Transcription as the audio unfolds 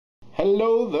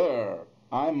Hello there,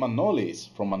 I'm Manolis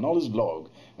from Manolis Vlog,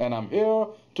 and I'm here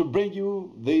to bring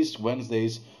you this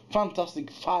Wednesday's fantastic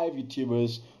 5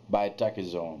 YouTubers by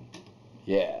TUCKERZONED.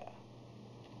 Yeah.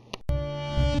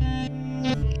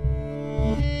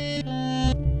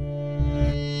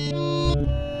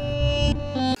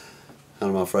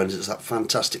 Hello my friends, it's that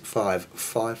fantastic five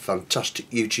fantastic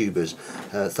YouTubers.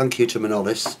 Thank you to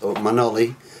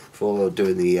Manoli for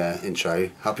doing the intro.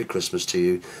 Happy Christmas to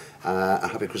you,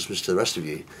 and happy Christmas to the rest of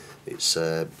you. It's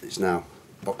now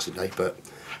Boxing Day, but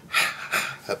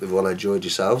hope you've all enjoyed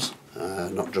yourselves.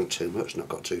 Not drunk too much, not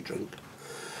got too drunk.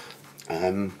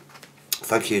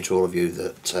 Thank you to all of you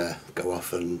that go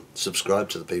off and subscribe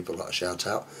to the people that I shout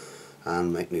out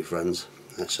and make new friends.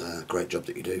 That's a great job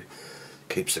that you do.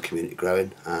 Keeps the community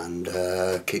growing and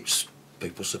keeps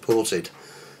people supported,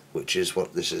 which is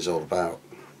what this is all about,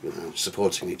 you know,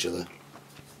 supporting each other.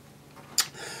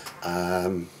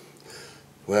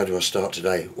 Where do I start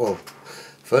today? Well,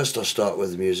 first I'll start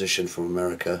with a musician from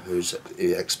America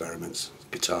he experiments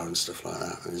guitar and stuff like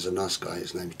that, and he's a nice guy.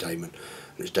 His name's Damon,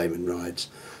 and it's Damon Rides.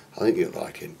 I think you'll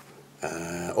like him.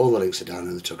 All the links are down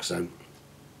in the TUCKERZONED.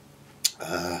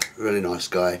 Really nice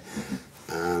guy.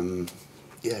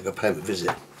 Yeah, go pay him a visit.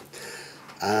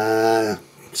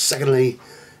 Secondly,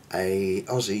 a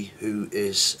Aussie who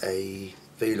is a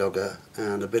vlogger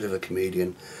and a bit of a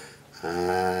comedian,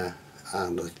 and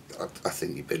I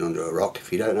think you've been under a rock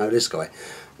if you don't know this guy.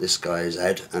 This guy is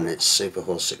Ed, and it's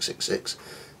Superhorse 666.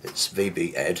 It's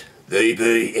VB Ed.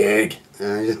 VB Ed.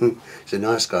 He's a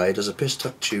nice guy. He does a Piss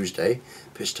Take Tuesday,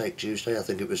 I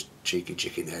think it was Cheeky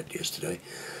Chicken Head yesterday,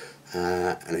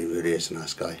 and he really is a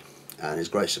nice guy. And he's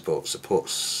great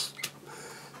supports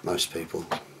most people.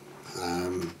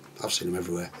 I've seen him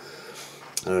everywhere,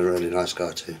 and a really nice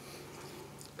guy too.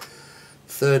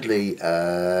 Thirdly,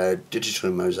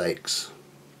 Digital Mosaics.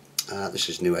 This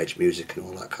is new age music and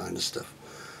all that kind of stuff,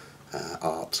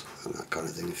 art and that kind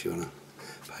of thing. If you want to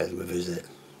pay them a visit,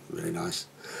 really nice.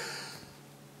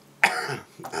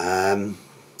 And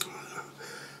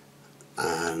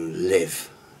Liv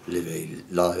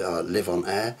on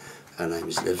Air. Her name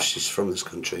is Liv. She's from this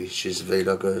country. She's a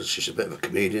vlogger. She's a bit of a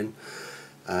comedian.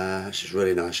 She's a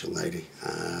really nice young lady.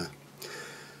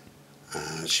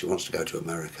 She wants to go to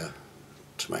America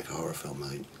to make a horror film, I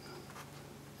think.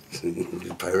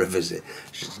 You pay her a visit.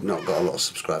 She's not got a lot of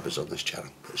subscribers on this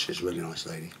channel, but she's a really nice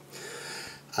lady.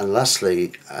 And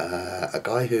lastly, a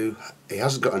guy who he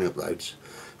hasn't got any uploads,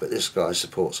 but this guy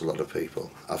supports a lot of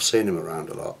people. I've seen him around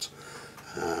a lot,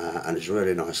 and he's a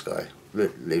really nice guy.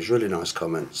 Leaves really nice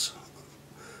comments.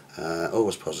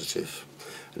 Always positive.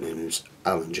 And his name's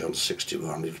Alan John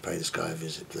 61. If you pay this guy a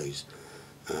visit, please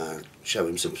show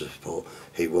him some support.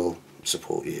 He will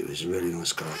support you. He's a really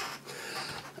nice guy.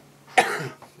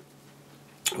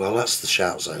 Well, that's the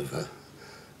shouts over.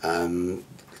 Down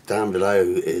below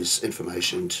is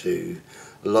information to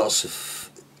lots of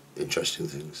interesting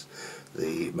things.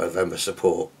 The Movember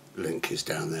Support link is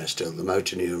down there still. The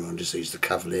Motor Neuron Disease, the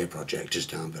Collier project is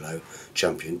down below,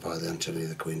 championed by the Anthony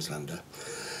the Queenslander.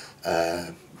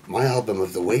 My album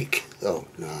of the week, oh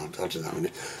no, I'll do that in a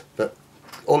minute, but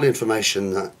all the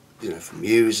information that, you know, for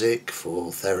music,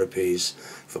 for therapies,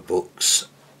 for books,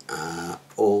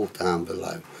 all down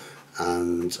below.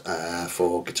 And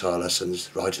for guitar lessons,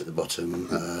 right at the bottom,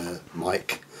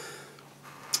 Mike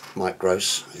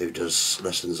Gross, who does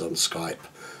lessons on Skype.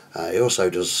 He also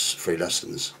does free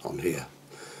lessons on here,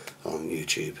 on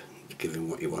YouTube. Give him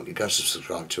what you want. You go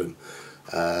subscribe to him,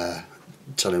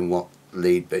 tell him what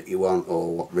lead bit you want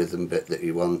or what rhythm bit that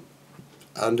you want,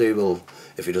 and he will,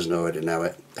 if he doesn't already know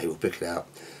it, he will pick it out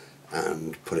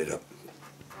and put it up.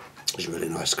 He's a really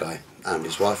nice guy, and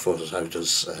his wife also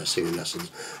does singing lessons,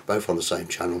 both on the same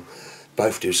channel.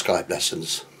 Both do Skype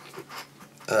lessons.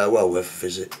 Well worth a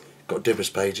visit. Got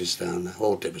Dibbers pages down there,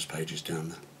 all Dibbers pages down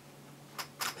there.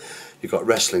 You've got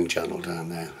wrestling channel down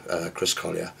there, Chris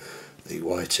Collier, the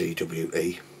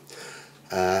YTWE.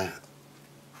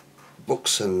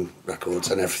 Books and records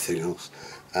and everything else.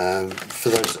 For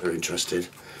those that are interested,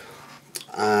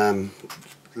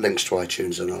 links to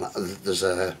iTunes and all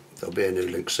that. There'll be a new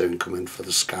link soon coming for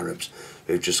the Scarabs,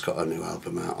 who've just got a new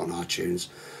album out on iTunes.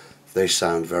 They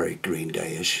sound very Green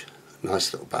Day-ish.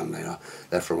 Nice little band they are.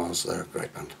 They're from Oz, they're a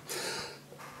great band.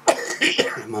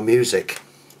 My music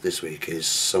this week is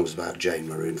songs about Jane,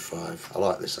 Maroon 5. I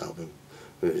like this album,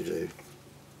 really do.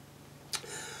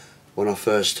 When I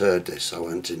first heard this, I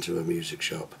went into a music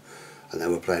shop and they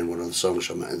were playing one of the songs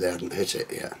from it and they hadn't hit it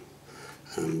yet.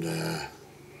 And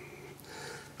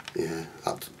yeah,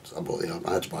 I bought the album.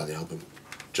 I had to buy the album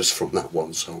just from that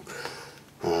one song.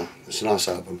 It's a nice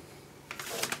album.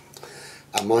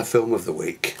 And my film of the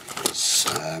week is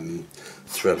Marcs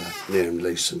thriller, Liam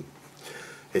Neeson.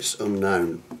 It's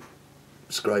Unknown.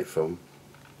 It's a great film.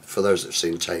 For those that have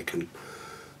seen Taken,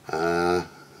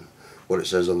 what it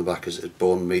says on the back is it's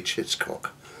Born meets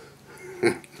Hitchcock.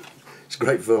 It's a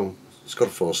great film. It's got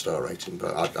a 4-star rating,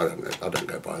 but I don't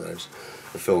go by those.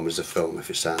 The film is a film. If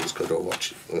it sounds good or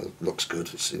looks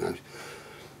good, it's, you know,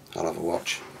 I'll have a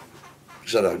watch.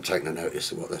 Because I don't take no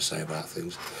notice of what they say about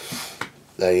things.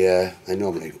 They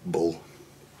normally bull.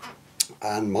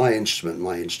 And my instrument,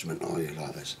 oh, you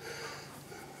like this?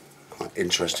 My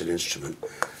interesting instrument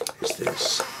is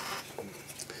this.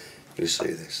 You see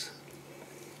this?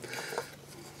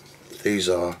 These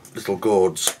are little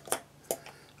gourds,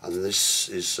 and this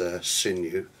is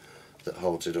sinew that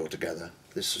holds it all together.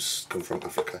 This has come from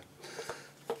Africa.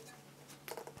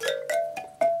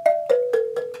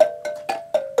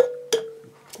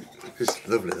 It's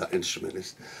lovely, that instrument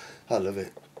is. I love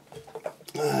it.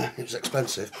 It was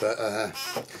expensive, but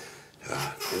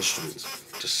instruments,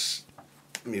 just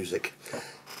music.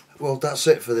 Well, that's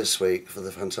it for this week, for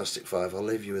the Fantastic Five. I'll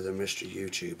leave you with a mystery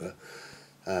YouTuber.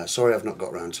 Sorry I've not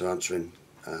got round to answering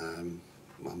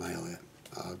my mail yet.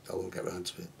 I will get round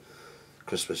to it.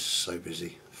 Christmas is so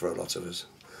busy for a lot of us.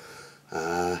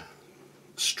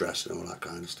 Stress and all that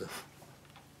kind of stuff.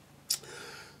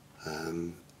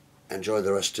 Enjoy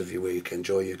the rest of your week,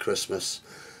 enjoy your Christmas,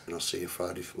 and I'll see you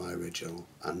Friday for my original,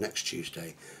 and next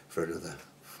Tuesday for another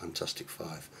Fantastic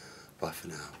Five. Bye for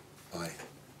now. Bye.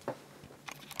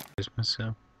 Christmas,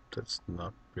 so that's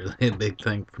not really a big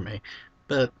thing for me,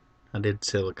 but I did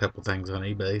sell a couple things on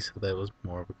eBay, so that was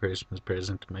more of a Christmas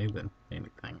present to me than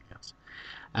anything else.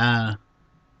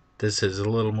 This is a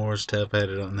little more stuff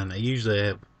added on than I usually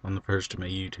have on the first of my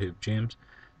YouTube gems,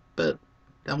 but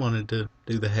I wanted to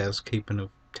do the housekeeping of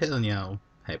telling y'all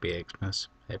Happy Xmas,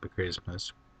 Happy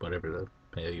Christmas, whatever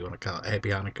the hell you want to call it, Happy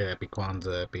Hanukkah, Happy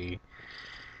Kwanzaa,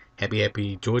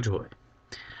 Happy Joy.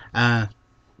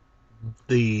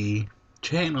 The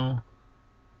channel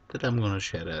that I'm going to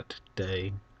shout out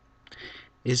today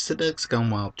is the Ducks Gone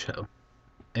Wild Show.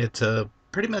 It's a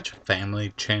pretty much a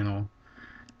family channel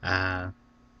where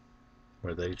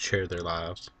they share their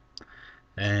lives,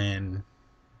 and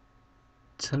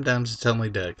sometimes it's only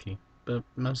Ducky, but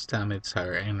most of the time it's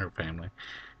her and her family,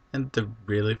 and they're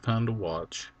really fun to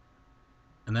watch,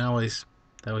 and they always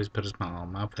put a smile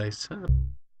on my face. So